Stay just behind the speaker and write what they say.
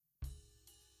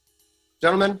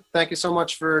Gentlemen, thank you so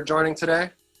much for joining today.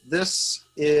 This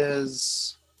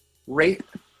is Rate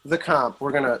the Comp.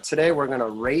 Today we're gonna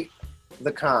rate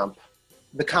the comp.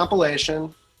 The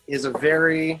compilation is a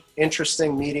very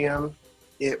interesting medium.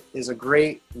 It is a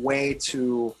great way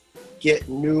to get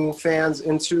new fans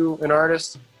into an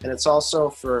artist, and it's also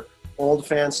for old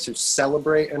fans to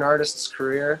celebrate an artist's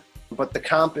career. But the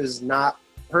comp is not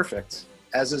perfect,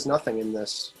 as is nothing in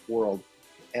this world.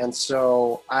 And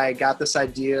so I got this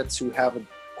idea to have a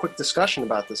quick discussion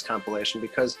about this compilation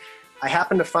because I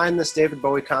happened to find this David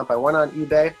Bowie comp. I went on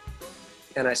eBay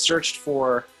and I searched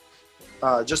for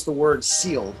just the word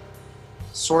sealed,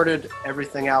 sorted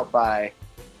everything out by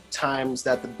times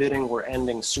that the bidding were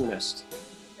ending soonest.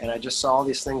 And I just saw all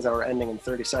these things that were ending in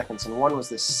 30 seconds. And one was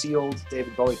this sealed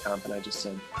David Bowie comp. And I just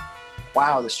said,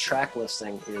 wow, this track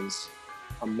listing is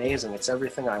amazing. It's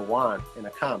everything I want in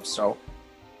a comp. So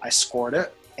I scored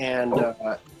it. And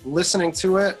listening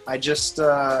to it, I just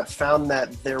found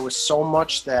that there was so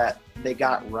much that they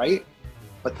got right,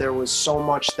 but there was so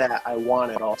much that I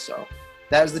wanted also.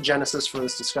 That is the genesis for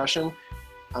this discussion.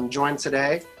 I'm joined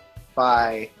today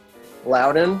by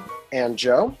Loudon and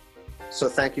Joe. So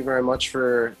thank you very much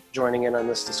for joining in on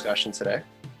this discussion today.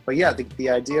 But yeah, the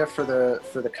idea for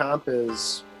the comp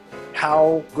is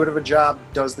how good of a job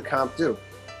does the comp do,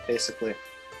 basically.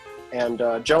 And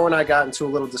Joe and I got into a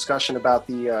little discussion about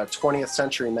the 20th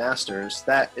Century Masters.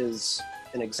 That is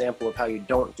an example of how you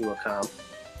don't do a comp.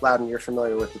 Loudon, you're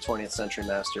familiar with the 20th Century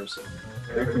Masters.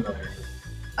 Very familiar.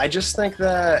 I just think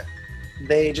that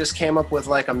they just came up with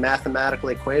like a mathematical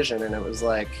equation, and it was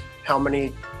like how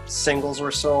many singles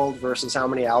were sold versus how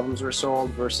many albums were sold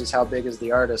versus how big is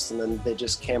the artist, and then they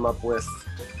just came up with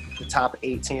the top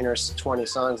 18 or 20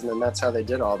 songs, and then that's how they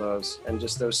did all those. And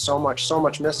just there's so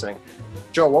much missing.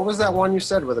 Joe, what was that one you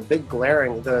said with a big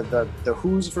glaring, the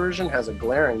Who's version has a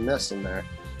glaring miss in there?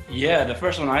 Yeah, the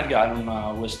first one I'd gotten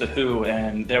was The Who,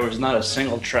 and there was not a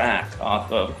single track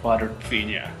off of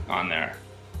Quadrophenia on there.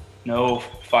 No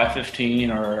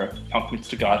 515 or Punk Meets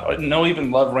to God, no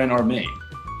even Love, Rain or Me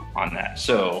on that.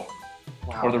 So,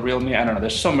 wow. Or The Real Me, I don't know.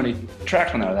 There's so many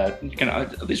tracks on there that you can,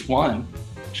 at least one.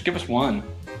 Just give us one.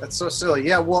 That's so silly.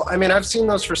 Yeah, well, I mean, I've seen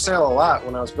those for sale a lot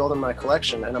when I was building my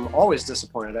collection, and I'm always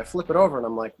disappointed. I flip it over and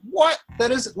I'm like, what?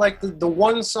 That is like the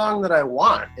one song that I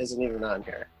want isn't even on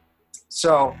here.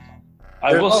 So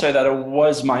I will say that it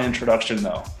was my introduction,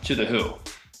 though, to The Who,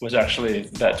 was actually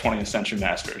that 20th Century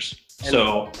Masters. And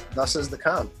so thus is the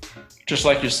comp. Just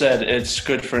like you said, it's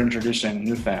good for introducing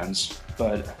new fans,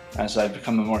 but as I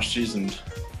become a more seasoned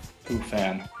Who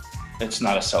fan, it's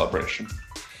not a celebration.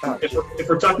 If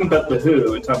we're talking about The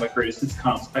Who and talking about greatest hits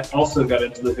comps, I also got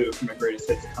into The Who from a greatest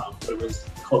hits comp, but it was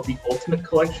called the Ultimate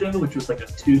Collection, which was like a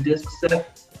 2-disc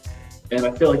set. And I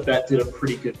feel like that did a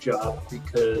pretty good job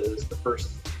because the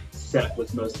first set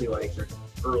was mostly like their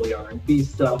early R&B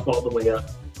stuff all the way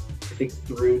up, I think,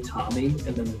 through Tommy,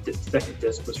 and then the second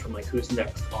disc was from like Who's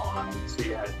Next On. So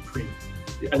you had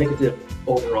I think it did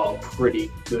overall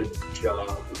pretty good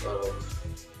job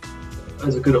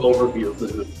as a good overview of The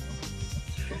Who.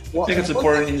 Well, I think it's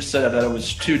important you said that it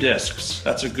was 2 discs.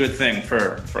 That's a good thing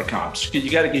for comps. You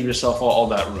got to give yourself all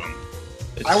that room.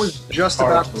 I was just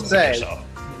about to say,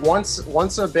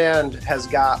 once a band has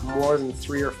got more than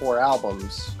 3 or 4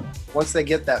 albums, once they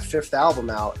get that 5th album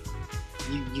out,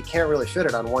 you can't really fit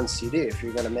it on one CD if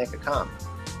you're going to make a comp.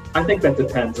 I think that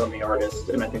depends on the artist,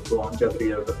 and I think the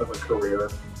longevity of a career.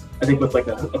 I think with like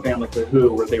a band like The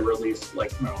Who, where they released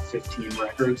like 15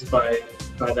 records by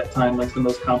that time, like when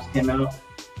those comps came out.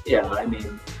 Yeah, I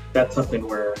mean, that's something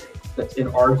where that's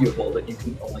inarguable that you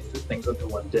can only fit things onto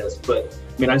one disc. But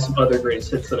I mean, I have some other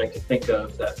greatest hits that I could think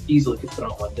of that easily could fit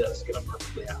on one disc, and I'm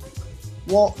perfectly happy with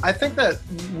it. Well, I think that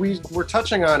we're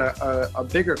touching on a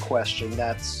bigger question.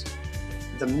 That's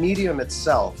the medium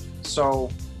itself. So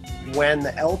when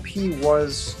the LP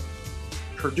was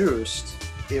produced,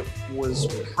 it was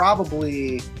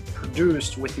probably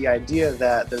produced with the idea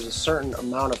that there's a certain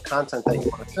amount of content that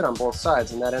you want to fit on both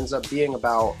sides, and that ends up being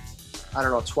about,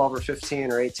 12 or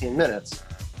 15 or 18 minutes.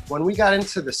 When we got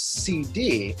into the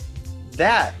CD,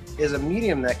 that is a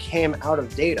medium that came out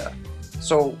of data.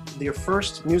 So the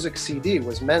first music CD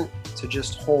was meant to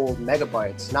just hold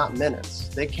megabytes, not minutes.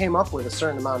 They came up with a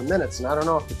certain amount of minutes, and I don't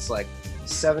know if it's like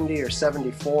 70 or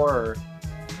 74.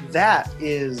 That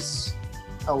is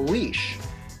a leash.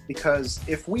 Because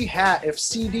if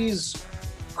CDs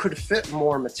could fit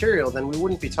more material, then we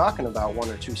wouldn't be talking about 1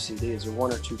 or 2 CDs or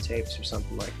 1 or 2 tapes or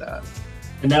something like that.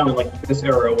 And now in like this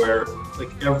era where like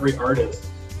every artist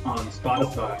on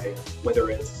Spotify, whether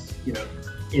it's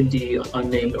indie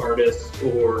unnamed artist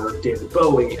or David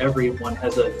Bowie, everyone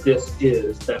has a "this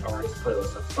is that artist"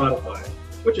 playlist on Spotify,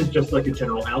 which is just like a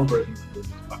general algorithm for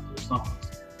these popular songs.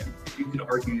 And you could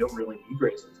argue you don't really need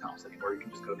greatest hits comps anymore. You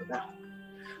can just go to that.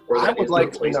 Or that I would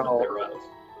like to know. thereof.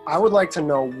 I would like to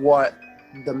know what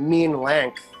the mean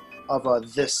length of a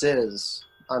 "this is"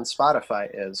 on Spotify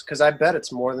is, because I bet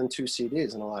it's more than 2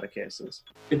 CDs in a lot of cases.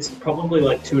 It's probably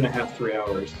like 2.5, 3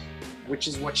 hours. Which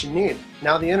is what you need.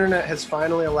 Now the internet has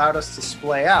finally allowed us to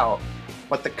splay out,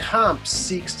 but the comp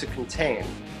seeks to contain.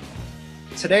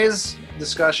 Today's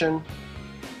discussion,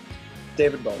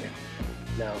 David Bowie.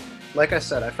 Now, like I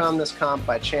said, I found this comp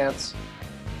by chance,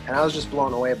 and I was just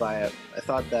blown away by it. I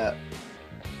thought that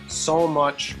so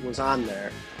much was on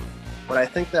there. But I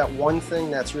think that one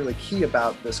thing that's really key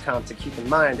about this comp to keep in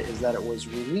mind is that it was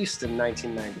released in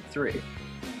 1993,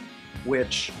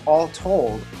 which all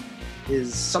told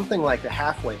is something like the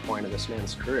halfway point of this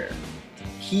man's career.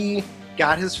 He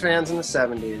got his fans in the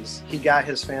 70s, he got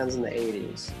his fans in the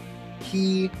 80s.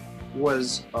 He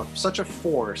was such a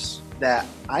force that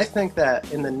I think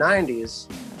that in the 90s,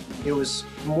 it was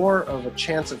more of a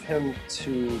chance of him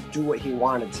to do what he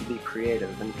wanted, to be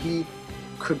creative, and he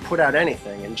could put out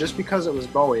anything, and just because it was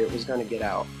Bowie, it was going to get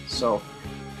out. So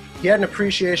he had an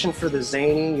appreciation for the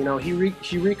zany, you know, he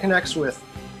reconnects with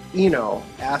Eno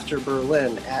after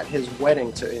Berlin at his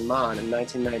wedding to Iman in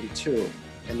 1992,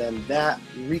 and then that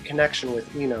reconnection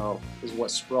with Eno is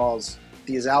what sprawls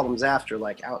these albums after,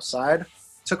 like Outside.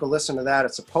 Took a listen to that.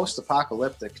 It's a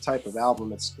post-apocalyptic type of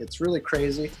album. It's really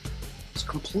crazy. It's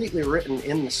completely written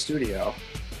in the studio.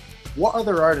 What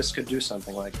other artist could do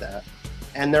something like that?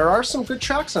 And there are some good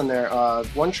tracks on there.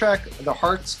 One track, The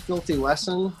Heart's Filthy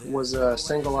Lesson, was a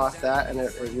single off that, and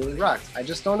it really rocked. I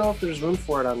just don't know if there's room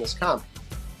for it on this comp,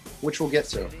 which we'll get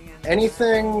to.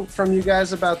 Anything from you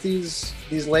guys about these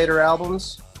later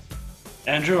albums?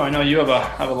 Andrew, I know you have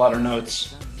a lot of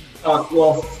notes.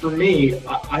 Well, for me,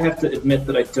 I have to admit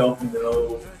that I don't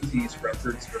know these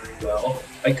records very well.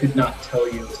 I could not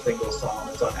tell you a single song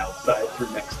that's on Outside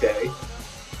through Next Day.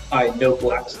 I know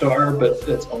Black Star, but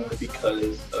that's only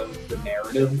because of the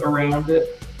narrative around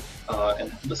it,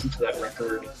 and listened to that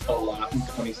record a lot in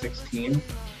 2016.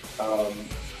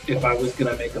 If I was going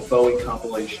to make a Bowie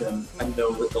compilation, I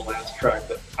know that the last track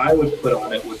that I would put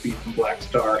on it would be from Black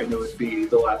Star, and it would be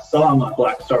the last song on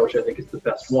Black Star, which I think is the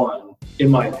best one. In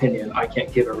my opinion, I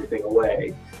can't give everything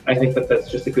away. I think that that's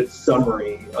just a good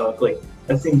summary of, like,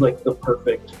 that seems like the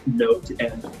perfect note to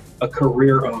end a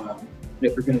career on. And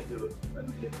if you're going to do it, I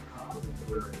mean, it's a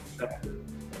career perspective,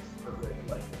 that's perfect.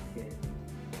 Like,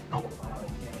 I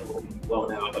can't be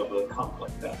blown out of a comp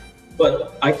like that.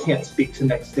 But I can't speak to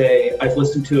Next Day. I've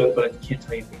listened to it, but I can't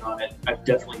tell you anything on it. I've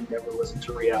definitely never listened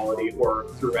to Reality or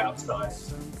through Outside.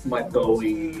 My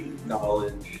Bowie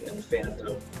knowledge and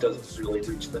fandom doesn't really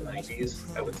reach the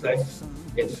 90s, I would say,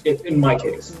 in my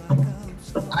case.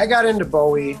 I got into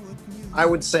Bowie, I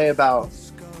would say about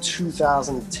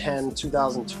 2010,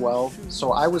 2012.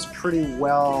 So I was pretty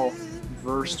well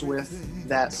versed with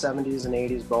that 70s and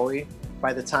 80s Bowie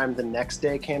by the time The Next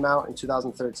Day came out in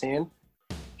 2013.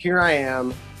 Here I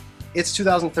am, it's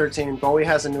 2013, Bowie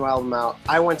has a new album out.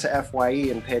 I went to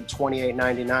FYE and paid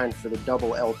 $28.99 for the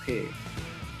double LP.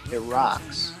 It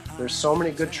rocks. There's so many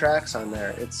good tracks on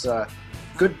there. It's a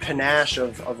good panache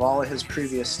of all of his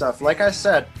previous stuff. Like I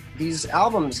said, these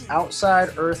albums, Outside,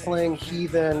 Earthling,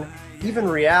 Heathen, even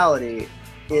Reality,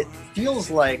 it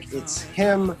feels like it's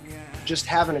him just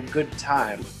having a good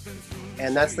time.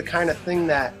 And that's the kind of thing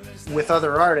that, with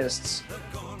other artists,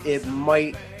 it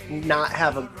might not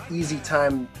have an easy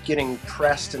time getting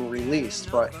pressed and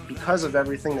released, but because of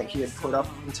everything that he had put up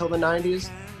until the 90s,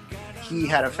 he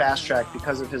had a fast track.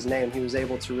 Because of his name, he was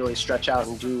able to really stretch out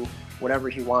and do whatever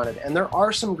he wanted. And there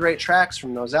are some great tracks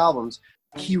from those albums.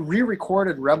 He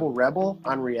re-recorded Rebel Rebel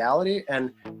on Reality,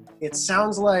 and it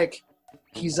sounds like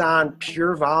he's on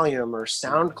Pure Volume or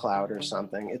SoundCloud or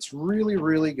something. It's really,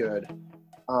 really good.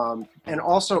 And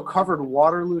also covered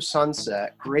Waterloo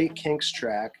Sunset, great Kinks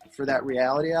track for that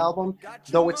Reality album,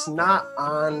 though it's not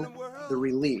on the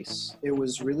release. It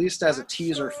was released as a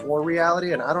teaser for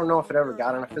Reality, and I don't know if it ever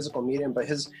got on a physical medium, but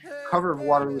his cover of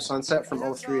Waterloo Sunset from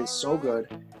 '03 is so good.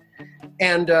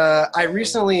 And I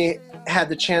recently had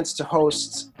the chance to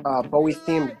host a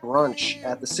Bowie-themed brunch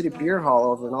at the City Beer Hall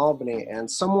over in Albany, and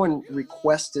someone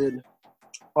requested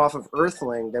off of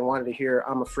Earthling, they wanted to hear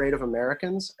I'm Afraid of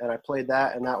Americans, and I played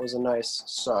that, and that was a nice,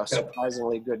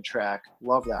 surprisingly good track.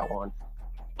 Love that one.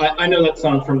 I know that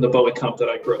song from the Bowie comp that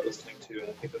I grew up listening to, and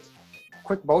I think that's...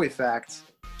 Quick Bowie fact,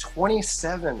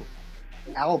 27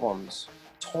 albums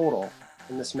total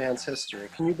in this man's history.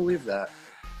 Can you believe that?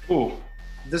 Ooh,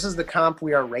 this is the comp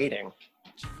we are rating.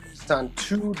 It's on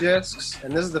 2 discs,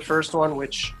 and this is the first one,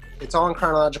 which it's all in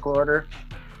chronological order.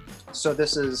 So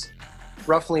this is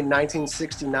roughly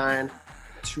 1969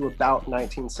 to about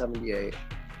 1978.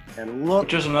 And look,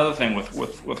 Which is another thing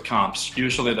with comps.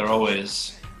 Usually they're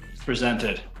always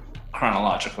presented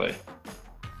chronologically.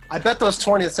 I bet those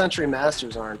 20th Century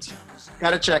Masters aren't.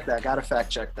 Gotta check that, gotta fact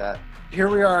check that. Here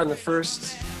we are on the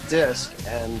first disc,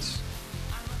 and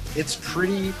it's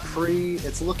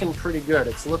it's looking pretty good.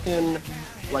 It's looking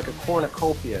like a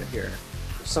cornucopia here.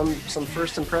 Some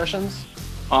first impressions?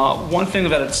 One thing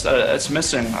that it's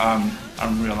missing,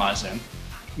 I'm realizing,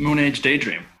 Moon Age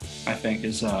Daydream, I think,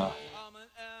 is a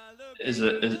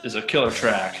killer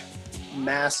track.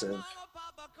 Massive.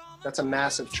 That's a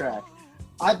massive track.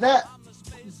 That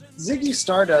Ziggy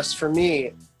Stardust, for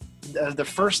me, the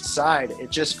first side,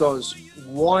 it just goes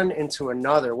one into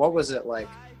another. What was it, like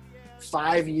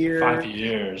 5 years? 5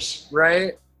 years.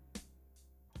 Right?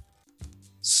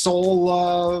 Soul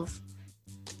Love,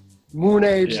 Moon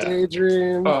Age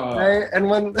Daydream, right? And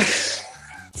when it's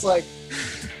like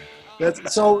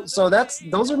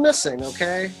those are missing,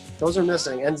 okay? Those are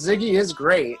missing. And Ziggy is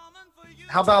great.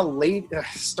 How about late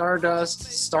Stardust,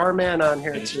 Starman on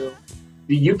here too?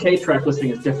 The UK track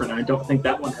listing is different. I don't think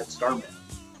that one had Starman.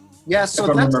 Yeah, so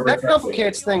that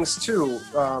complicates things too.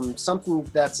 Something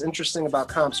that's interesting about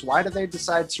comps, why do they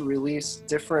decide to release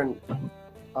different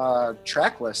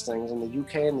track listings in the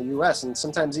UK and the US, and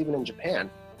sometimes even in Japan?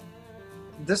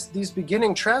 These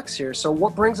beginning tracks here, so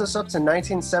what brings us up to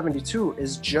 1972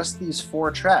 is just these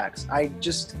 4 tracks. I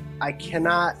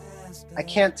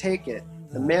can't take it.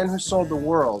 The Man Who Sold the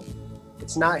World,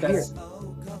 it's not here.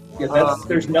 Yeah,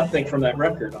 there's nothing from that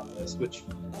record on this, which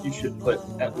you should put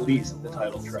at least the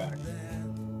title track.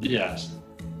 Yes.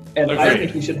 And Agreed. I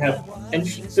think you should have, and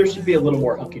there should be a little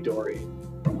more hunky-dory.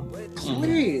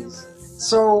 Please.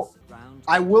 So,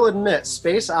 I will admit,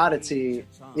 Space Oddity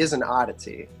is an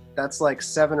oddity. That's like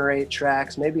 7 or 8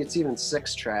 tracks, maybe it's even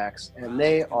 6 tracks, and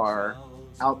they are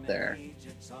out there.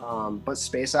 But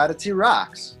Space Oddity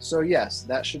rocks. So yes,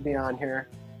 that should be on here.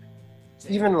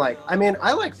 Even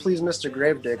I like Please Mr.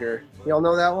 Gravedigger. Y'all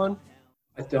know that one?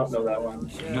 I don't know that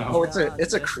one. No. Oh,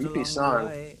 it's a creepy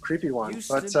song, creepy one.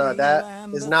 But that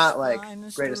is not like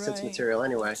greatest hits material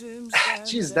anyway.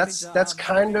 Geez, that's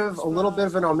kind of a little bit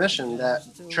of an omission. That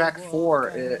track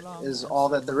 4 is all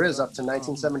that there is up to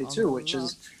 1972, which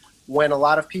is when a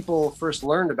lot of people first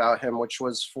learned about him, which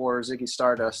was for Ziggy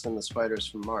Stardust and the Spiders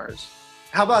from Mars.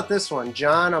 How about this one?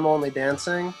 John, I'm Only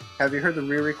Dancing. Have you heard the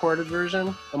re-recorded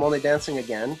version? I'm Only Dancing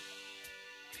Again?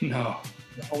 No.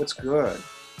 Oh, it's good.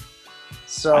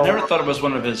 So I never thought it was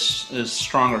one of his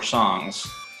stronger songs.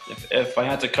 If I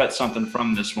had to cut something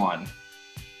from this one,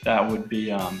 that would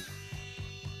be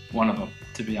one of them,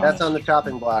 to be honest. That's on the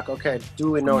chopping block. Okay,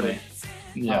 duly noted.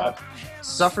 Yeah.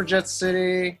 Suffragette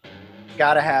City,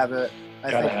 gotta have it.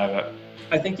 Gotta have it.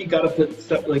 I think you gotta put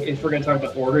stuff, like, if we're gonna talk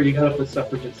about order, you gotta put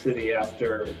Suffragette City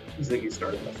after Ziggy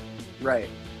Stardust. Right.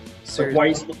 So why are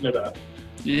you splitting it up?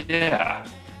 Yeah.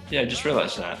 Yeah, I just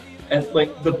realized that. And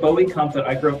like the Bowie comp that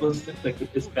I grew up with, like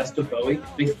this Best of Bowie,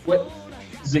 they flip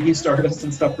Ziggy Stardust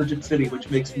and Suffragette City, which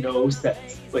makes no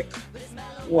sense. Like,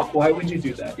 why would you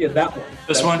do that? Yeah, that one.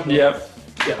 This one? Yep.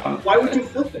 Yeah. Why would you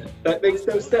flip it? That makes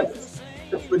no sense.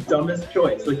 It's the dumbest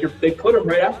choice. Like they put them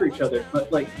right after each other,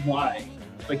 but like why?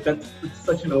 Like it's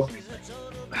such an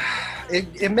overthink.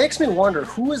 It makes me wonder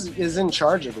who is in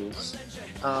charge of these.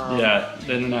 Yeah,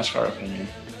 they didn't ask our opinion.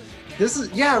 This is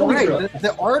right.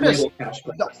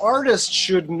 The artist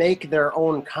should make their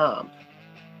own comp,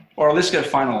 or at least get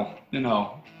final,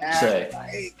 say.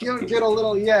 Get a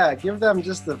little, give them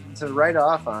just to write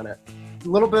off on it. A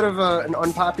little bit of an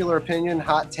unpopular opinion,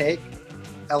 hot take.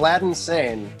 Aladdin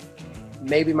Sane,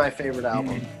 maybe my favorite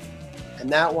album, and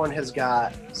that one has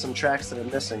got some tracks that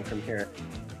are missing from here,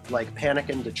 like Panic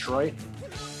in Detroit.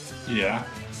 Yeah.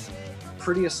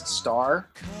 Prettiest Star.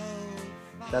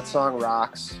 That song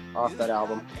rocks off that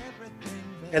album.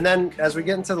 And then as we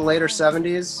get into the later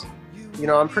 70s,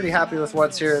 I'm pretty happy with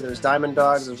what's here. There's Diamond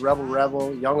Dogs, there's Rebel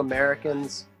Rebel, Young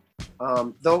Americans.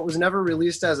 Though it was never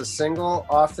released as a single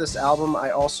off this album,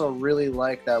 I also really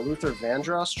like that Luther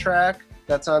Vandross track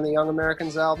that's on the Young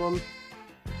Americans album.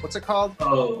 What's it called?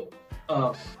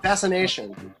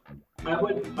 Fascination.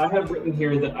 I have written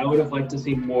here that I would have liked to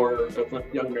see more of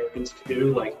Young Americans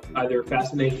too, like either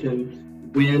Fascination,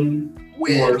 Win.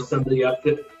 Or somebody up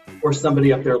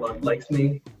there likes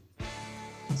me.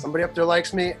 Somebody up there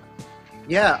likes me.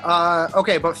 Yeah.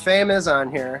 Okay, but Fame is on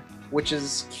here, which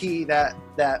is key. That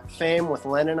Fame with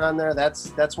Lennon on there.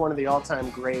 That's one of the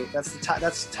all-time great. That's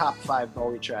top 5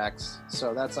 Bowie tracks.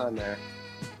 So that's on there.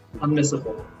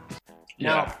 Unmissable.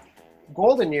 Yeah.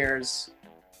 Golden Years,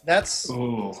 that's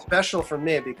Ooh. special for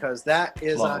me because that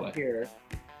is Lovely. on here.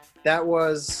 That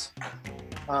was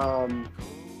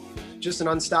just an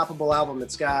unstoppable album.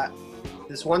 It's got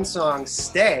this one song,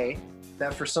 Stay,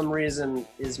 that for some reason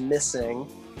is missing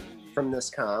from this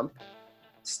comp.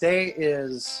 Stay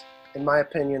is, in my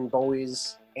opinion,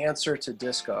 Bowie's answer to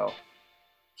disco.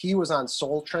 He was on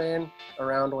Soul Train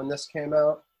around when this came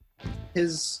out.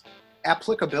 His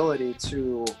applicability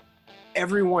to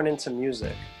everyone into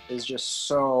music is just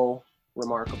so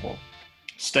remarkable.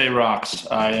 Stay rocks.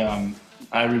 I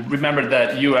remembered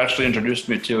that you actually introduced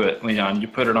me to it, Leon. You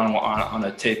put it on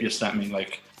a tape you sent me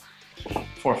like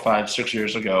 4, 5, 6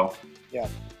 years ago. Yeah.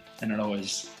 And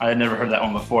I had never heard that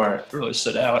one before. It really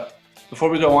stood out. Before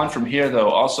we go on from here, though,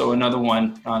 also another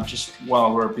one, just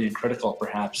while we're being critical,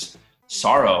 perhaps,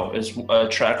 Sorrow is a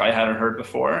track I hadn't heard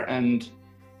before, and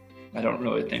I don't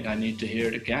really think I need to hear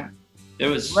it again. It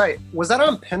was Right. Was that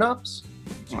on Pinups?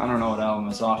 I don't know what album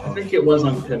it's off I of. think it was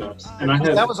on Pinups, and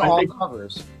That was all I think,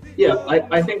 covers. yeah,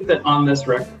 I think that on this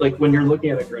record, like when you're looking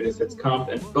at a greatest hits comp,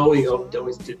 and Bowie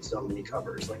always did so many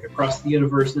covers, like Across the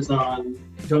Universe is on,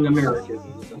 Young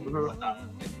Americans and whatnot.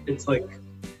 It's like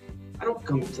I don't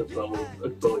come to a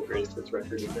Bowie greatest hits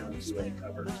record and don't do any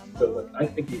covers. So like, I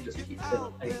think you just keep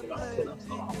anything on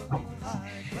Pinups off.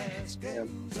 Yeah.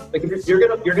 Like if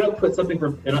you're gonna put something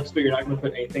from Pinups, but you're not gonna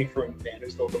put anything from Man Who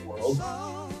Sold the World.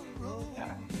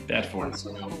 Yeah, bad form. That's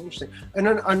so interesting. And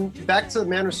then back to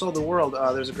Man Who Sold the World,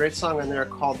 there's a great song in there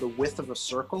called The Width of a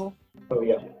Circle. Oh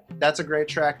yeah. That's a great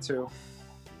track too.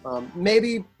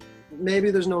 Maybe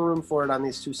there's no room for it on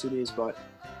these 2 CDs, but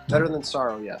better than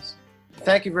Sorrow, yes.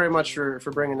 Thank you very much for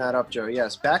bringing that up, Joe.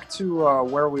 Yes, back to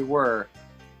where we were.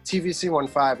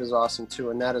 TVC15 is awesome too,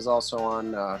 and that is also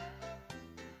on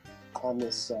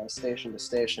this Station to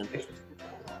Station.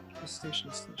 Station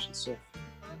to Station, so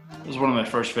It was one of my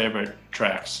first favorite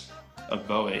tracks of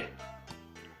Bowie.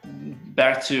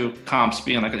 Back to comps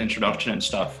being like an introduction and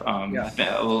stuff. Yeah. I think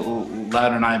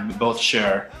Loud and I both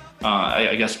share,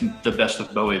 I guess, the best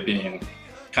of Bowie being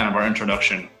kind of our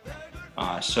introduction.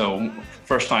 So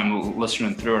first time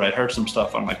listening through it, I heard some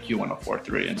stuff on like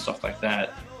Q1043 and stuff like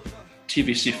that.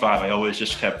 TVC5, I always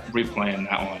just kept replaying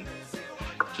that one.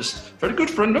 Just a very good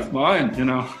friend of mine, you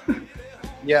know.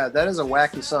 yeah, that is a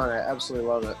wacky song. I absolutely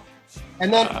love it.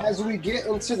 And then as we get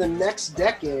into the next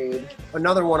decade,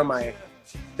 another one of my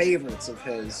favorites of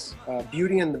his,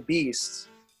 Beauty and the Beast,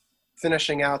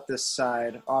 finishing out this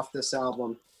side off this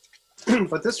album.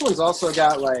 But this one's also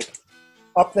got like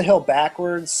Up the Hill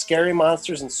Backwards, Scary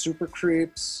Monsters and Super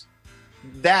Creeps.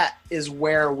 That is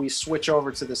where we switch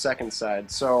over to the second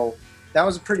side. So that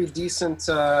was a pretty decent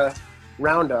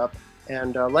roundup.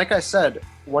 And like I said,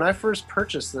 when I first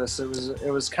purchased this,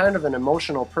 it was kind of an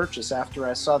emotional purchase after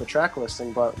I saw the track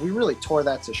listing, but we really tore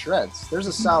that to shreds. There's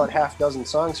a solid half dozen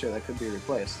songs here that could be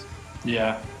replaced.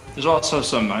 Yeah, there's also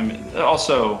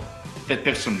they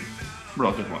picked some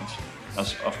real good ones,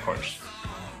 of course.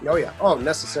 Oh yeah,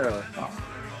 necessarily. Oh.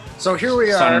 So here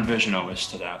we are. Sound and Vision always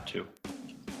stood out too.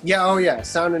 Yeah, oh yeah,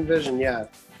 Sound and Vision, yeah.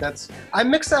 I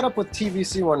mixed that up with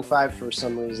TVC15 for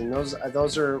some reason.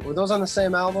 Were those on the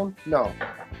same album? No.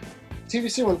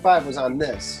 TVC15 was on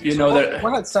this. You know that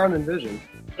what had Sound and Vision?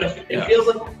 It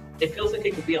feels like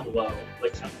it could be on low,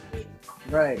 like Sound and Vision.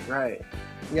 Right.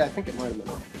 Yeah, I think it might have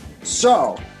been.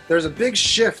 So, there's a big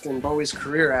shift in Bowie's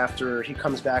career after he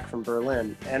comes back from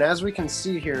Berlin. And as we can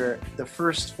see here, the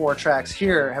first 4 tracks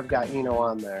here have got Eno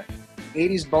on there.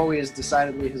 80s Bowie is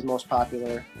decidedly his most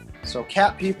popular. So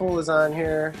Cat People is on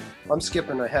here. I'm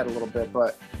skipping ahead a little bit,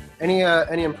 but any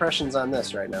impressions on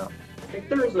this right now? I think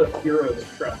there's a Heroes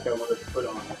track I wanted to put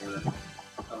on here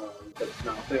that's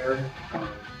not there.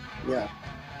 Yeah.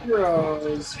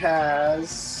 Heroes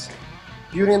has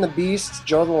Beauty and the Beast,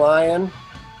 Joe the Lion.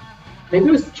 Maybe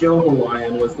it was Joe the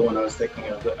Lion was the one I was thinking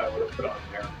of that I would have put on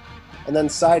there. And then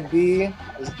side B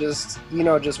is just,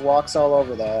 just walks all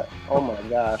over that. Oh my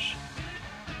gosh.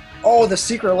 Oh, The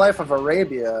Secret Life of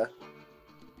Arabia.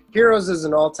 Heroes is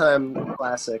an all-time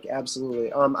classic,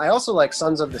 absolutely. I also like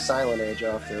Sons of the Silent Age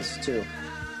off this, too.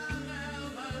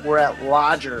 We're at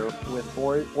Lodger with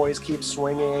Boys Keep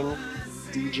Swinging,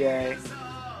 DJ,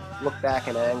 Look Back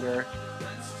in Anger.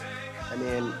 I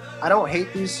mean, I don't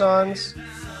hate these songs.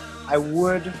 I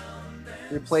would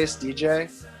replace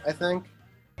DJ, I think.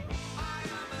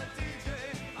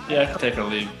 Yeah, I could take or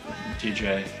leave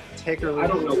TJ. Take or leave. I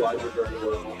don't know Lodger very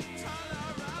well.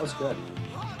 That was good.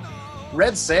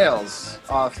 Red Sails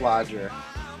off Lodger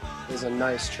is a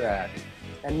nice track.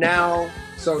 And now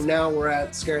we're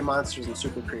at Scary Monsters and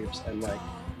Super Creeps and like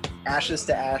Ashes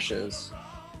to Ashes.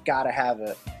 gotta have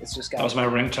it. It's just That got. was my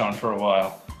ringtone for a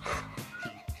while.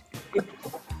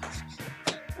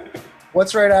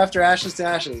 What's right after Ashes to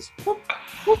Ashes?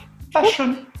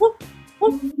 Fashion.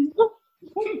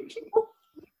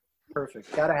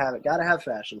 Perfect. Gotta have it. Gotta have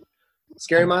fashion.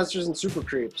 Scary Monsters and Super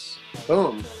Creeps.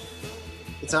 Boom.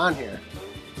 It's on here.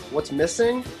 What's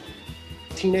missing?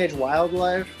 Teenage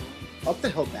Wildlife. Up the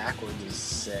Hill Backwards is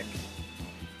sick.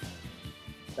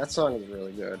 That song is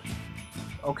really good.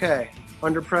 Okay.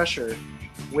 Under Pressure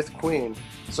with Queen.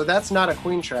 So that's not a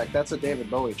Queen track. That's a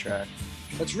David Bowie track.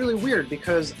 That's really weird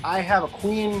because I have a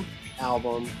Queen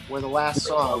album where the last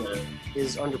song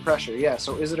is Under Pressure. Yeah,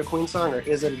 so is it a Queen song or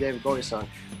is it a David Bowie song?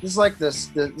 This is like this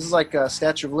is like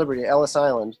Statue of Liberty, Ellis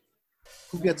Island.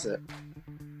 Who gets it?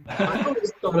 I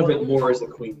always thought of it more as a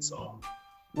Queen song,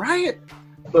 Right?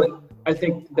 but I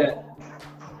think that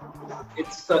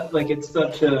it's such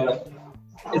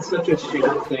a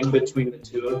shared thing between the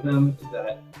two of them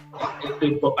that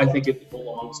I think it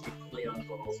belongs equally on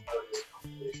both artist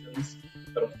compilations.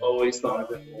 But I've always thought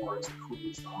of it more as a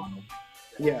Queen song.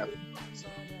 Yeah.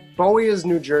 Bowie is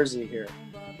New Jersey here.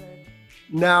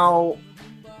 Now,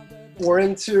 we're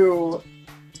into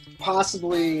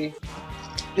possibly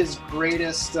his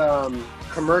greatest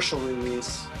commercial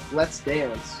release, Let's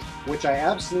Dance, which I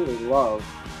absolutely love.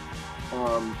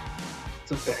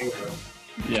 It's a banger.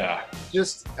 Yeah.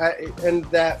 And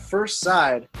that first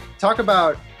side, talk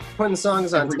about putting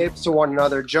songs on tapes to one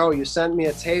another. Joe, you sent me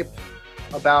a tape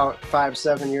about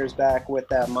 5-7 years back with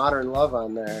that Modern Love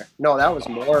on there. No, that was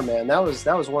more, man. That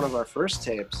was one of our first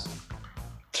tapes.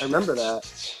 I remember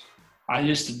that. I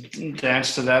used to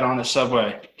dance to that on the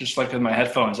subway, just like with my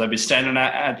headphones. I'd be standing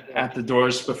at the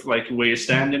doors with like where you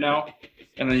stand, and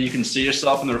then you can see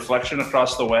yourself in the reflection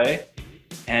across the way.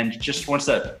 And just once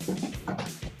that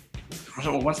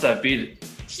beat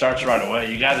starts right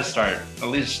away, you got to start at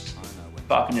least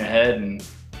bopping your head.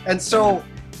 And so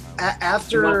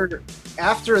after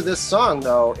this song,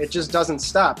 though, it just doesn't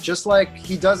stop. Just like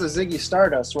he does a Ziggy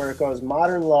Stardust, where it goes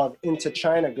Modern Love into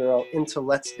China Girl into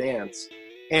Let's Dance.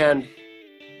 And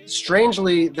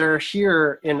strangely, they're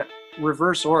here in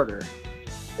reverse order.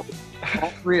 All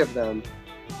three of them.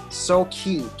 So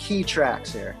key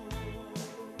tracks here.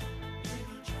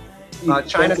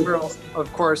 China Girl,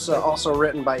 of course, also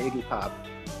written by Iggy Pop.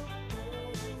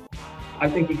 I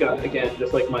think you got, again,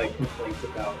 just like my complaint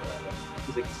about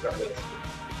Ziggy Stardust. If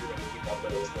you're going to keep all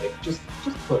those, like, just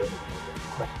put it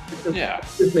in. It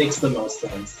just makes the most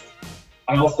sense.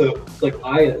 I also,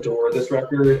 I adore this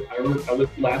record.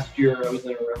 Last year, I was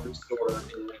in a record store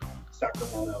in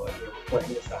Sacramento, and they were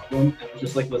playing this album, and I was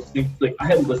just, listening. I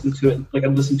hadn't listened to it.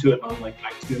 I'd listened to it on,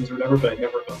 iTunes or whatever, but I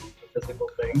never owned the physical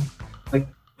thing. I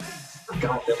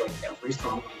forgot that, every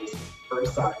song on this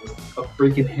first side was a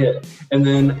freaking hit. And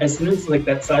then, as soon as,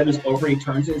 that side is over, he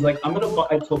turns and he's like, I'm gonna buy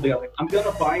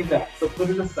that, so put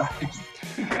it aside.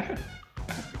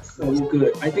 So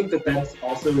good. I think that's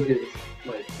also his,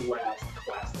 last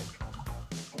classic.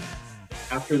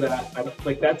 After that,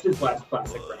 that's his last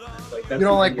classic record. That's you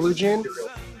don't like Blue Jean?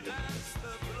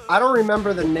 I don't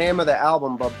remember the name of the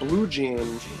album, but Blue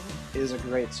Jean is a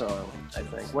great song, I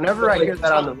think. Whenever I hear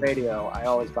that on the radio, I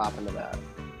always bop into that.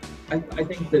 I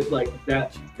think that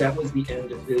that was the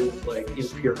end of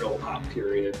his imperial pop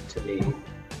period to me,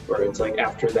 where it's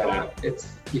after that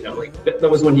it's that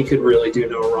was when he could really do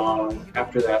no wrong.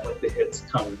 After that, the hits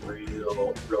come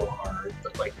real hard,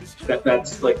 but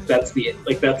that's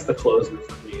the closer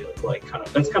for me. It's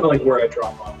that's kind of where I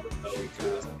drop off with Bowie too.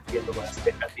 Is at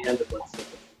the end of Let's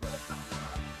Dance.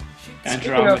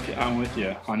 Andrew, I'm with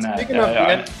you on that.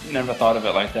 I never thought of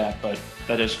it like that, but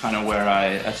that is kind of where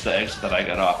that's the exit that I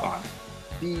got off on.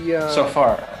 So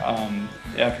far,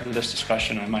 after this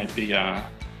discussion, I might be, I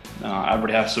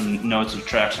already have some notes of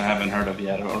tracks I haven't heard of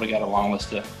yet. I've already got a long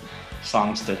list of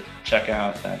songs to check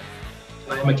out. I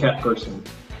am a cat person.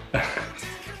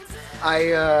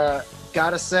 I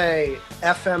gotta say,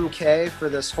 FMK for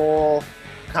this whole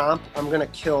comp, I'm gonna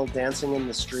kill Dancing in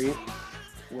the Street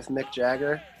with Mick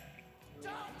Jagger.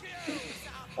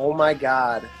 Oh my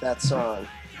God, that song.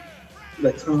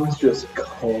 That song is just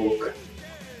coke.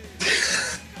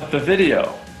 The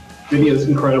video. Video's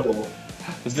incredible.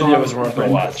 The video is worth a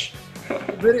watch.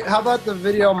 How about the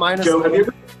video minus? Joe, have you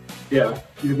ever? Yeah.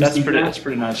 That's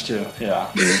pretty nice too. Yeah.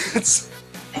 It's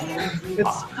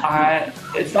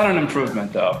not an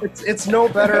improvement though. It's no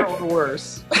better or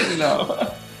worse.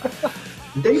 No.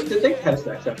 Did they have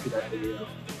sex after that video?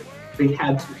 They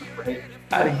had to, right?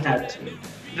 They had to.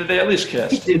 Did they at least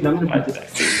kiss? He did.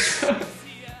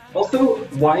 Also,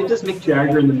 why does Mick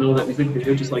Jagger in the middle of that music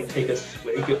video just take a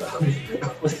swig of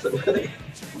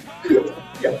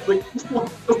yeah,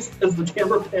 as the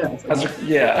camera pans.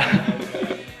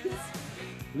 Yeah.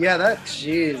 Yeah,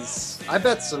 jeez. I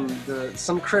bet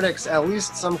some critics, at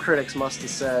least some critics, must have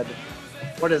said,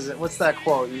 what is it? What's that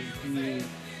quote? You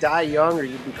die young or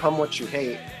you become what you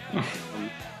hate.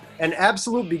 And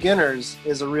Absolute Beginners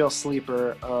is a real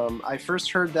sleeper. I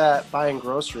first heard that buying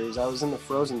groceries. I was in the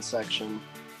frozen section,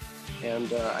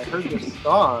 and I heard this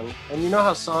song. And you know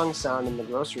how songs sound in the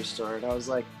grocery store? And I was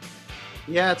like,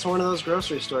 yeah, it's one of those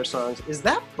grocery store songs. Is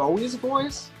that Bowie's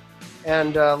voice?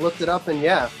 And looked it up, and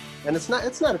yeah. And it's not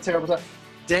a terrible song.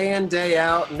 Day in, day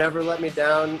out, Never Let Me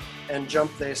Down, and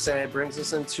Jump They Say brings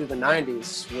us into the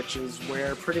 90s, which is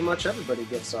where pretty much everybody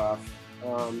gets off.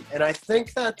 And I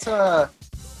think that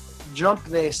Jump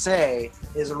They Say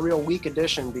is a real weak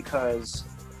addition because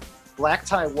Black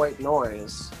Tie White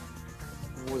Noise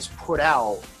was put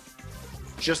out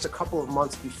just a couple of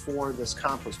months before this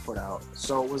comp was put out.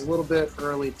 So it was a little bit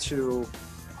early to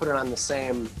put it on the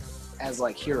same as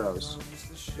like Heroes.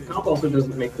 The comp also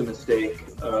doesn't make the mistake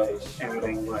of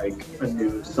adding like a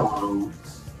new song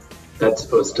that's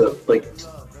supposed to like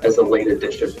as a late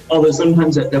addition. Although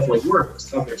sometimes that definitely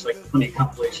works. There's like plenty of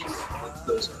compilations of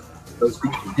those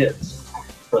featuring hits,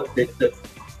 but that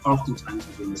oftentimes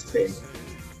is a mistake,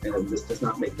 and this does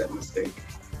not make that mistake.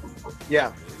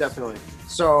 Yeah, definitely.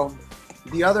 So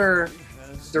the other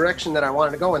direction that I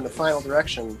wanted to go in, the final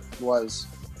direction, was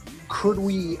could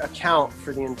we account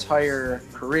for the entire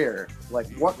career? Like,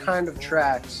 what kind of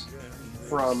tracks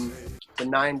from the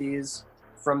 90s,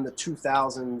 from the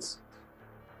 2000s,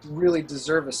 really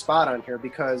deserve a spot on here?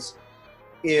 Because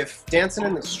if Dancing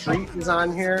in the Street is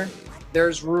on here,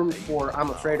 there's room for I'm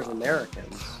Afraid of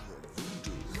Americans.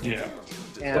 Yeah.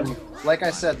 And like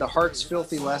I said, the Heart's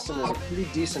Filthy Lesson is a pretty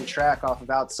decent track off of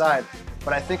Outside,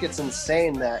 but I think it's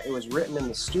insane that it was written in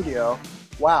the studio.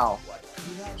 Wow.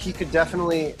 He could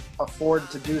definitely afford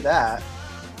to do that.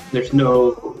 There's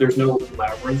no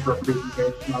Labyrinth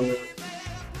representation on there.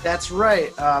 That's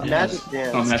right. Yes. Magic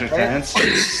Dance. Oh, Magic right?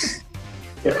 Dance.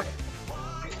 Yeah.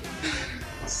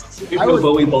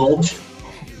 Bowie Bulge.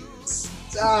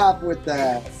 Stop with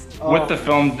that. With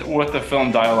the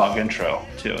film dialogue intro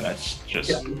too. That's just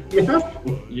Yeah.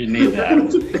 you need that.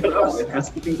 It has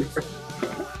to be there.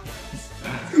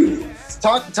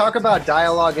 Talk about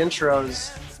dialogue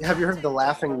intros. Have you heard The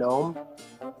Laughing Gnome?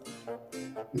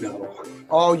 No.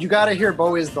 Oh, you got to hear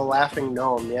Bowie's The Laughing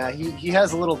Gnome. Yeah, he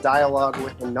has a little dialogue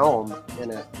with the gnome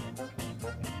in it.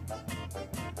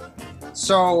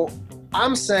 So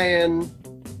I'm saying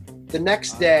the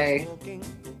next day,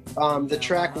 the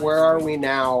track Where Are We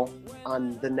Now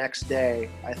on the next day,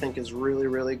 I think is really,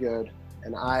 really good.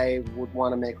 And I would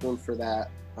want to make room for that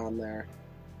on there.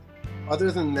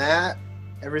 Other than that,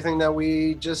 everything that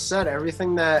we just said,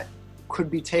 everything that could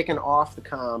be taken off the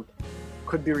comp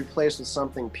could be replaced with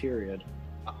something, period.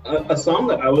 A song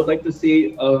that I would like to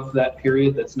see of that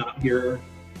period that's not here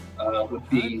would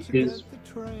be his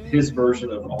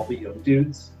version of All the Young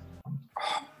Dudes.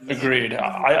 Agreed.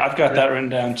 I've got that written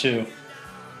down too.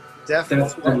 Definitely.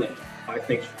 That's one that I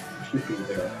think should be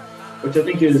there, which I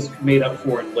think is made up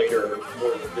for in later,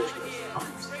 more revisionist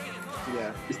comps.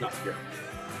 Yeah. It's not here.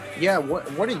 Yeah,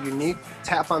 what a unique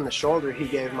tap on the shoulder he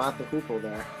gave Mott the Hoople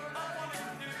there.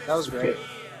 That was great.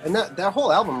 And that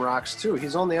whole album rocks too.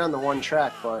 He's only on the one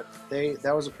track, but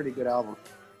that was a pretty good album.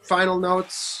 Final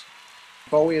notes.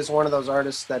 Bowie is one of those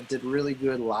artists that did really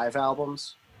good live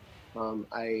albums.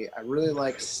 I really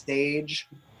like Stage.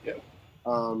 Yeah.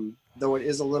 Though it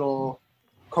is a little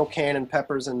cocaine and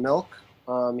peppers and milk.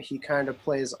 He kind of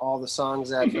plays all the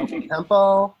songs at double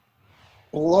tempo,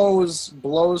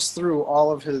 blows through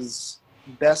all of his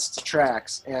best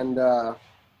tracks. And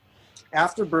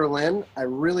after Berlin, I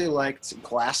really liked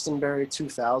Glastonbury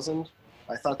 2000.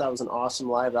 I thought that was an awesome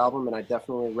live album, and I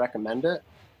definitely recommend it.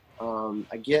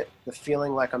 I get the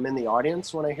feeling like I'm in the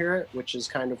audience when I hear it, which is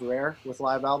kind of rare with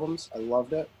live albums. I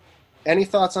loved it. Any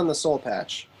thoughts on the Soul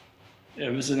Patch? It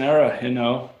was an era, you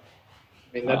know.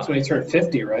 I mean, that's when he turned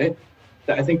 50, right?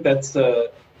 I think that's a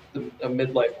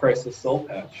midlife crisis soul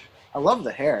patch. I love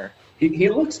the hair. He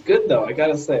looks good though. I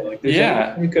gotta say, like, there's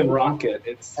anyone who can rock it.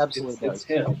 It's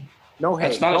him. No hate.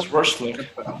 That's not his worst look.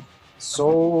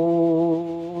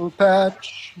 Soul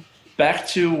Patch. Back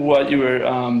to what you were,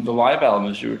 the live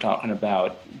albums you were talking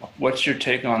about. What's your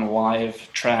take on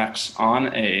live tracks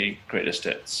on a greatest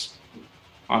hits,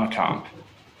 on a comp?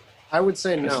 I would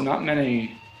say no. Because not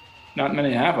many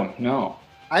have them. No.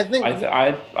 I think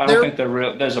I don't think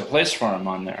there's a place for them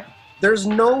on there. There's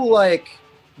no like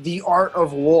the Art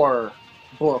of War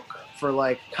book for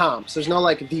like comps. There's no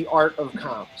like the art of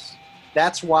comps.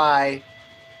 That's why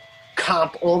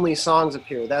comp only songs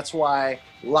appear. That's why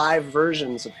live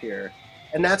versions appear.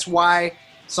 And that's why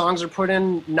songs are put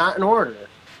in not in order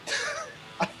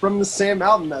from the same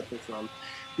album that they're from,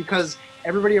 because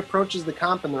everybody approaches the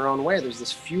comp in their own way. There's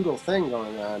this feudal thing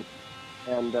going on.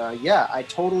 And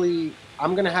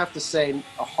I'm going to have to say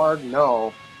a hard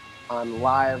no on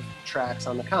live tracks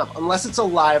on the comp, unless it's a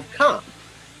live comp.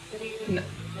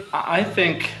 I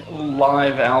think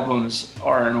live albums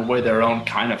are in a way their own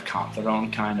kind of comp, their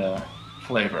own kind of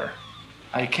flavor.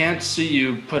 I can't see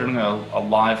you putting a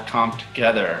live comp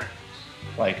together,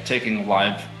 like taking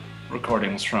live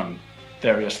recordings from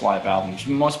various live albums.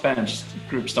 Most bands,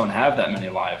 groups don't have that many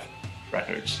live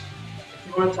records. If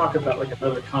you want to talk about like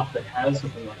another comp that has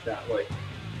something like that, like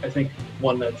I think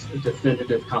one that's a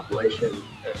definitive compilation,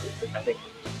 I think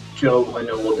Joe, I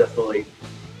know, will definitely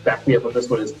back me up on this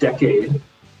one, is Decade.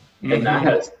 Mm-hmm. And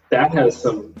that has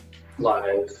some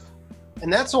live.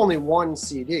 And that's only one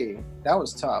CD. That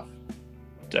was tough.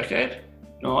 Decade?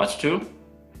 No, that's two.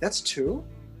 That's two?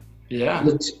 Yeah.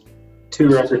 The two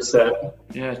record set.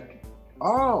 Yeah.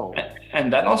 Oh.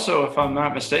 And that also, if I'm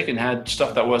not mistaken, had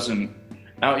stuff that wasn't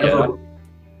out yet.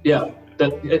 Yeah.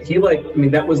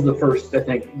 That was the first, I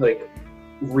think, like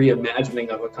reimagining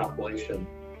of a compilation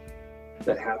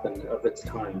that happened of its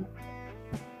time.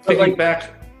 Thinking back,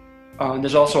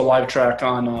 there's also a live track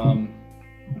on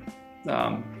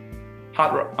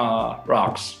Hot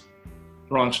Rocks,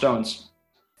 Rolling Stones.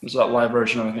 There's that live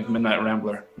version of, I think, Midnight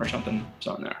Rambler or something is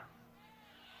on there.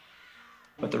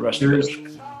 But the rest of it is...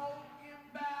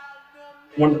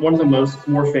 One of the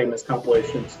more famous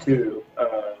compilations too,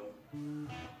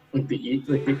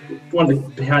 one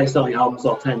of the highest selling albums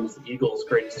of all time is the Eagles'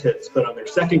 Greatest Hits. But on their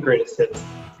second Greatest Hits,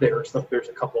 there's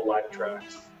a couple live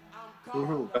tracks.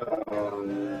 Mm-hmm.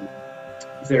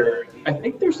 I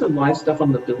think there's some live stuff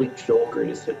on the Billy Joel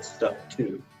Greatest Hits stuff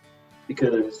too,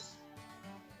 because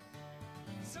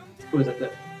what was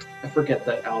it? I forget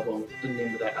that album. The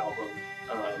name of that album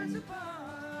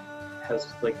has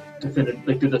the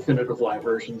definitive live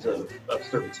versions of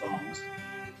certain songs.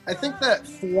 I think that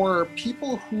for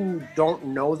people who don't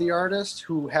know the artist,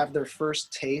 who have their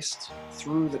first taste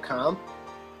through the comp,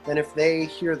 then if they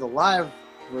hear the live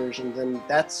version, then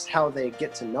that's how they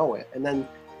get to know it. And then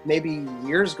maybe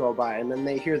years go by and then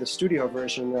they hear the studio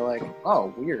version and they're like,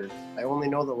 oh, weird, I only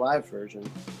know the live version.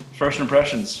 First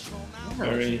impressions,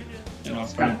 very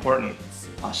important.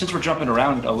 Since we're jumping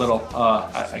around a little,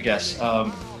 I guess,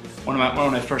 one of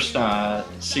my first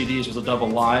CDs was a double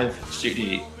live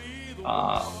CD,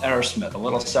 Aerosmith, A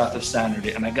Little South of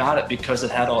Sanity, and I got it because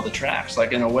it had all the tracks.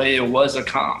 Like, in a way, it was a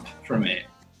comp for me.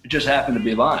 It just happened to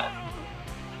be live.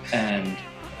 And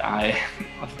I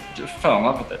just fell in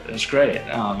love with it. It was great.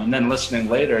 And then listening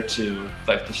later to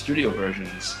like the studio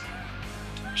versions,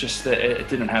 just that it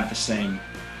didn't have the same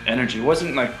energy. It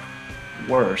wasn't like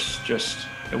worse, just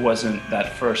it wasn't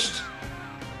that first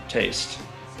taste.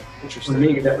 Interesting. For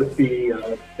me, that would be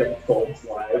Ben Folds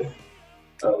Live,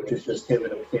 which is just him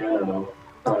and a piano.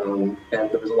 And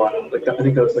there was a lot of, I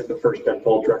think that was the first Ben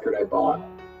Folds record I bought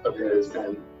of his.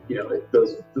 And,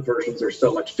 the versions are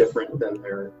so much different than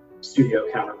their studio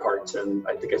counterparts. And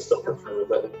I think I still prefer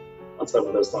on some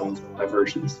of those songs, live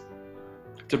versions.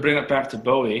 To bring it back to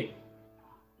Bowie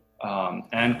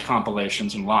and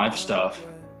compilations and live stuff,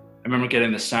 I remember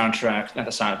getting the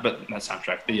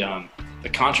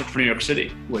concert for New York City,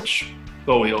 which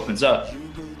Bowie opens up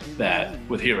that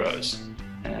with Heroes.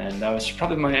 And that was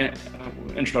probably my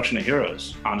introduction to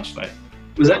Heroes, honestly.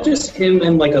 Was that just him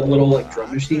and a little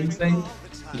drum machine thing?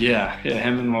 Yeah,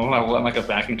 him and like a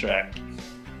backing track.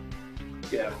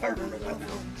 Yeah, I remember that now.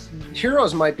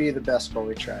 Heroes might be the best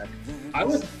Bowie track. I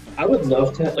would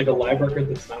love to have a live record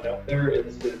that's not out there.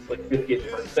 It's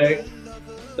 50th birthday.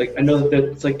 I know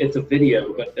that it's a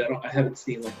video, but I haven't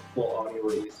seen a full audio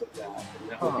release of that,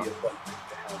 and that would be a fun thing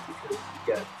to have because you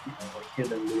get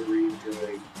him and Lou Reed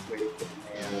doing "Waiting for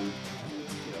the Man."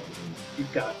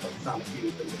 You've got Sonic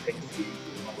Youth and the Pixies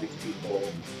and all these people.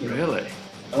 Really?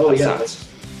 Oh that yeah, sounds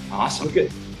awesome.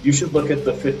 You should look at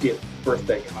the 50th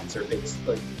birthday concert. It's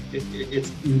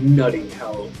it's nutty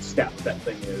how stacked that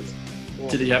thing is.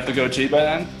 Did he have the goatee by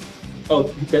then? Oh,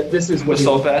 this is what the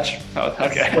soul patch. Oh,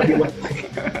 okay. What he looked like.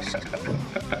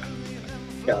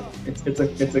 Yeah,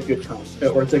 it's a good comp,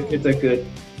 or it's a good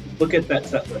look at that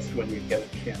set list when you get a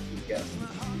chance to get.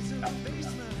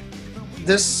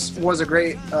 This was a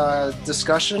great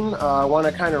discussion. I want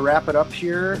to kind of wrap it up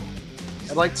here.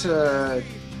 I'd like to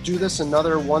do this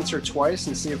another once or twice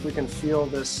and see if we can feel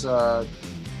this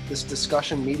this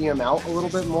discussion medium out a little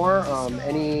bit more.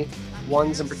 Any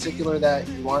ones in particular that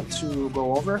you want to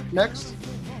go over next?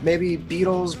 Maybe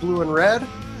Beatles, Blue and Red,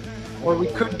 or we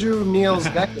could do Neil's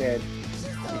Decade.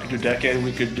 We could do Decade.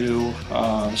 We could do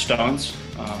Stones.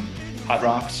 Hot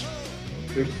Rocks.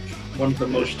 There's one of the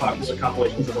most popular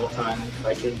compilations of all time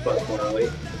by Jim Bud Morley.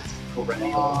 It's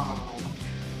perennial.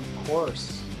 Of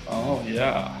course. Oh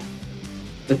yeah.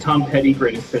 The Tom Petty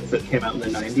greatest hits that came out in the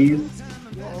 90s.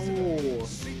 Oh.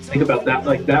 Think about that,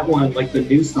 like that one, like the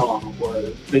new song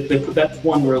was, that's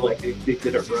one where like they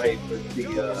did it right with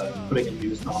the putting a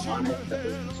new song on it that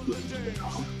was exclusive to the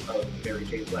comp of Mary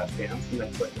Jane's Last Dance, and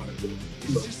that's like one of the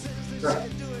most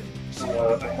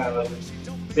I have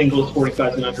singles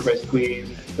 45 and Under by Squeeze.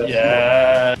 That's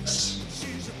Yes.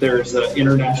 There's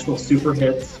international super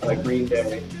hits by Green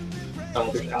Day.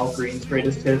 There's Al Green's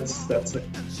greatest hits. That's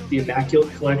the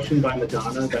Immaculate Collection by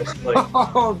Madonna. That's like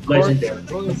legendary.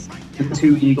 The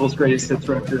two Eagles greatest hits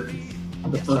records.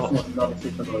 The first one is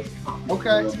obviously the most popular.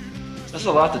 Okay. There's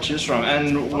a lot to choose from,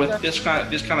 and with these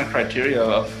kind of criteria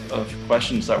of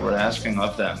questions that we're asking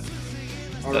of them,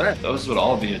 All right. those would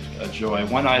all be a joy.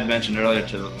 One I had mentioned earlier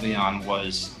to Leon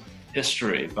was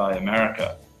History by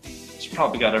America. It's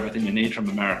probably got everything you need from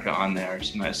America on there.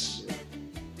 It's nice.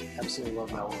 Absolutely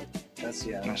love that one. That's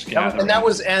Nice and gathering. that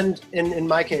was in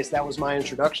my case that was my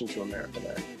introduction to America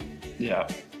there. Yeah,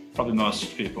 probably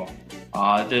most people.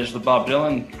 There's the Bob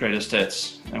Dylan greatest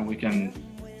hits, and we can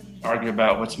argue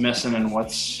about what's missing and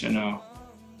what's,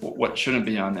 what shouldn't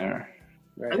be on there.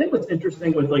 Right. I think what's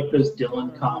interesting with like those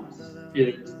Dylan comps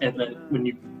is, and then when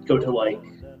you go to like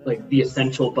the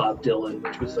essential Bob Dylan,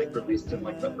 which was like released in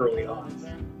like the early aughts,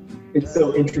 it's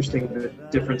so interesting the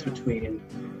difference between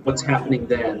what's happening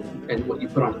then and what you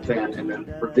put on then, and then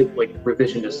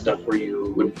revisionist stuff where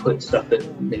you would put stuff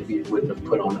that maybe you wouldn't have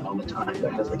put on the time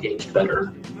that has like aged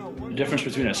better. The difference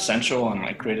between essential and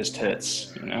like greatest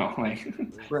hits, like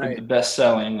Right. the best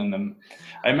selling and the.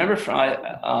 I remember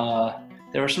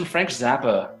there were some Frank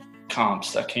Zappa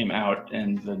comps that came out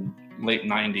in the late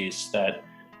 '90s that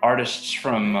artists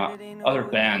from other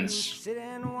bands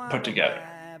put together.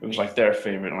 It was like their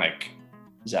favorite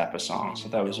Zappa songs. So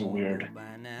that was a weird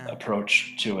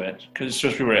approach to it, because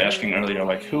just we were asking earlier,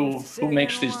 like who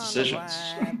makes these decisions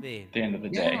at the end of the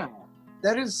day. Yeah,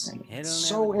 that is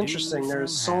so interesting.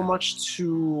 There's so much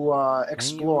to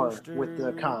explore with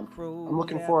the comp. I'm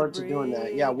looking forward to doing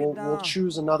that. Yeah, we'll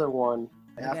choose another one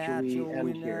after we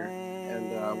end here,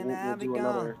 and we'll do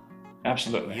another.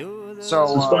 Absolutely.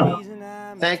 So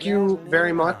thank you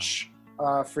very much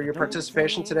for your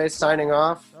participation today. Signing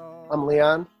off, I'm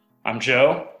Leon. I'm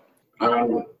Joe.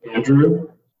 I'm Andrew.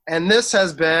 And this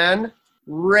has been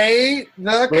Rate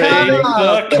the Rate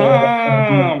Comp. the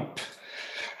Comp.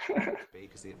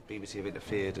 Because the BBC have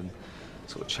interfered and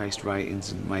sort of chased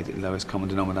ratings and made it lowest common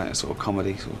denominator sort of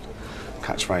comedy, sort of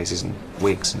catchphrases and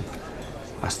wigs. And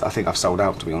I think I've sold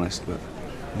out, to be honest, but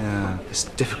yeah, it's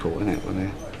difficult, isn't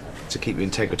it, to keep your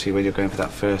integrity when you're going for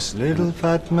that first. Little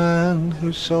fat man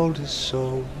who sold his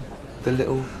soul. The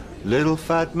Little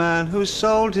fat man who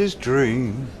sold his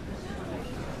dream.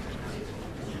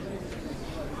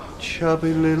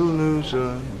 Chubby little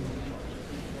loser.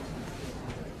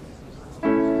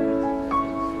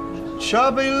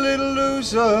 Chubby little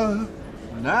loser.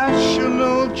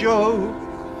 National joke.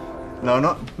 No,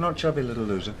 not chubby little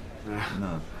loser.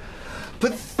 No.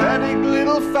 Pathetic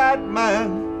little fat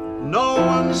man. No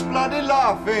one's bloody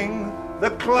laughing.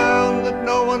 The clown that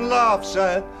no one laughs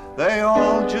at. They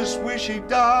all just wish he'd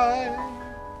die.